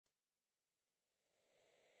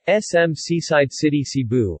SM Seaside City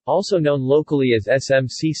Cebu, also known locally as SM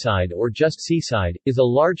Seaside or just Seaside, is a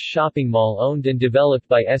large shopping mall owned and developed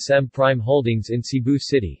by SM Prime Holdings in Cebu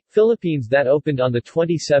City, Philippines that opened on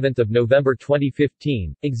 27 November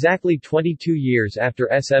 2015, exactly 22 years after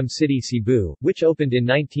SM City Cebu, which opened in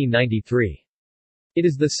 1993. It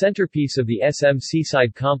is the centerpiece of the SM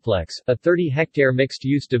Seaside Complex, a 30-hectare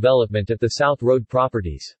mixed-use development at the South Road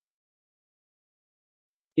properties.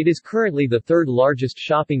 It is currently the third largest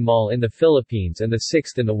shopping mall in the Philippines and the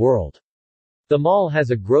sixth in the world. The mall has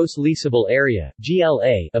a gross leasable area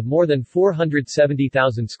 (GLA) of more than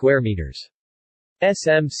 470,000 square meters.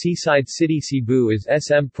 SM Seaside City Cebu is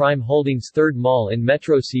SM Prime Holdings' third mall in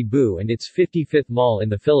Metro Cebu and its 55th mall in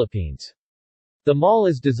the Philippines. The mall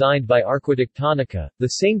is designed by Arquitectonica, the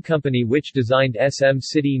same company which designed SM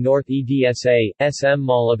City North EDSA, SM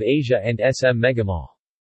Mall of Asia and SM Megamall.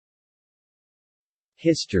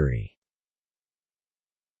 History.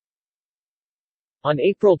 On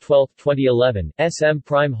April 12, 2011, SM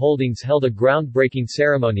Prime Holdings held a groundbreaking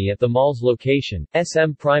ceremony at the mall's location.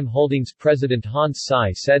 SM Prime Holdings president Hans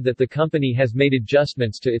Sai said that the company has made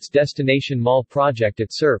adjustments to its destination mall project at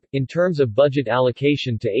SERP, in terms of budget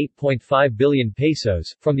allocation to 8.5 billion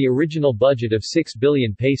pesos, from the original budget of 6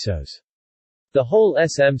 billion pesos. The whole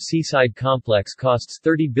SM Seaside complex costs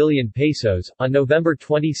 30 billion pesos. On November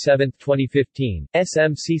 27, 2015,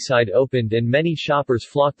 SM Seaside opened and many shoppers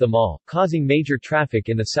flocked the mall, causing major traffic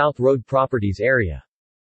in the South Road properties area.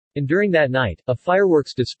 And during that night, a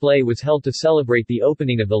fireworks display was held to celebrate the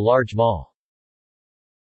opening of the large mall.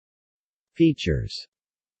 Features.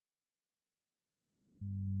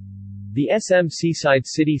 The SM Seaside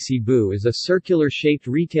City Cebu is a circular-shaped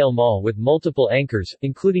retail mall with multiple anchors,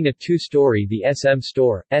 including a two-story The SM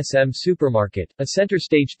Store, SM Supermarket, a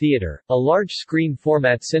center-stage theater, a large-screen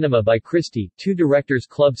format cinema by Christie, 2 Directors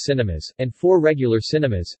Club cinemas, and 4 regular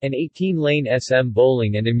cinemas, an 18-lane SM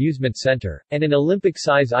bowling and amusement center, and an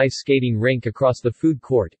Olympic-size ice skating rink across the food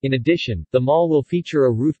court. In addition, the mall will feature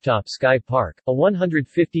a rooftop sky park, a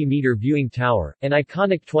 150-meter viewing tower, an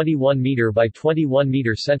iconic 21-meter by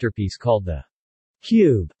 21-meter centerpiece called the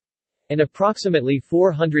Cube, and approximately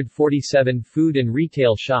 447 food and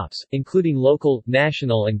retail shops, including local,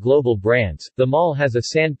 national and global brands. The mall has a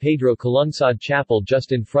San Pedro Calungsod chapel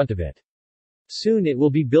just in front of it. Soon it will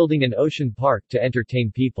be building an ocean park to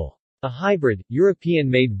entertain people. A hybrid,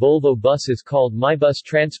 European-made Volvo buses called MyBus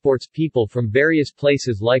transports people from various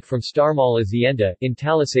places like from Star Mall Azienda, in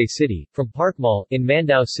Talisay City, from Park Mall, in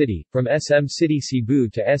Mandaue City, from SM City Cebu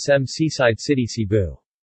to SM Seaside City Cebu.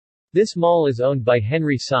 This mall is owned by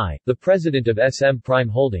Henry Sai, the president of SM Prime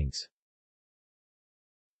Holdings.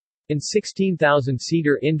 An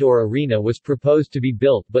 16,000-seater indoor arena was proposed to be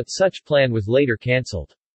built but such plan was later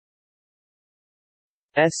cancelled.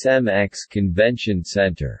 SMX Convention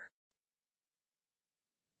Center.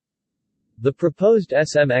 The proposed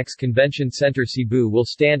SMX Convention Center Cebu will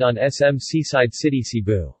stand on SM Seaside City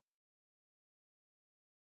Cebu.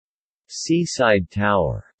 Seaside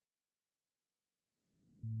Tower.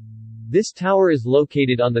 This tower is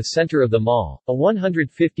located on the center of the mall. A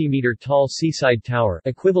 150-meter tall seaside tower,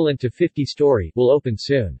 equivalent to 50-story, will open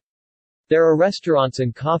soon. There are restaurants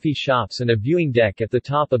and coffee shops and a viewing deck at the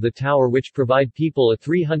top of the tower which provide people a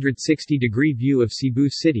 360-degree view of Cebu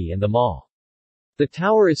City and the mall. The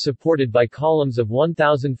tower is supported by columns of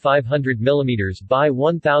 1,500 mm by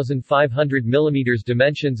 1,500 mm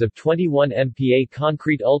dimensions of 21 MPa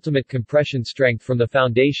concrete ultimate compression strength from the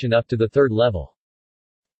foundation up to the third level.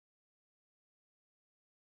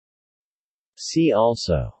 See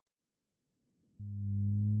also: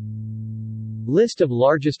 List of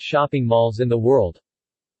largest shopping malls in the world,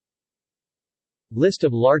 List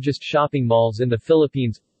of largest shopping malls in the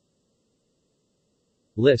Philippines,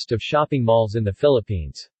 List of shopping malls in the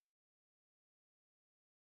Philippines.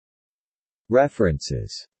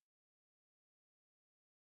 References.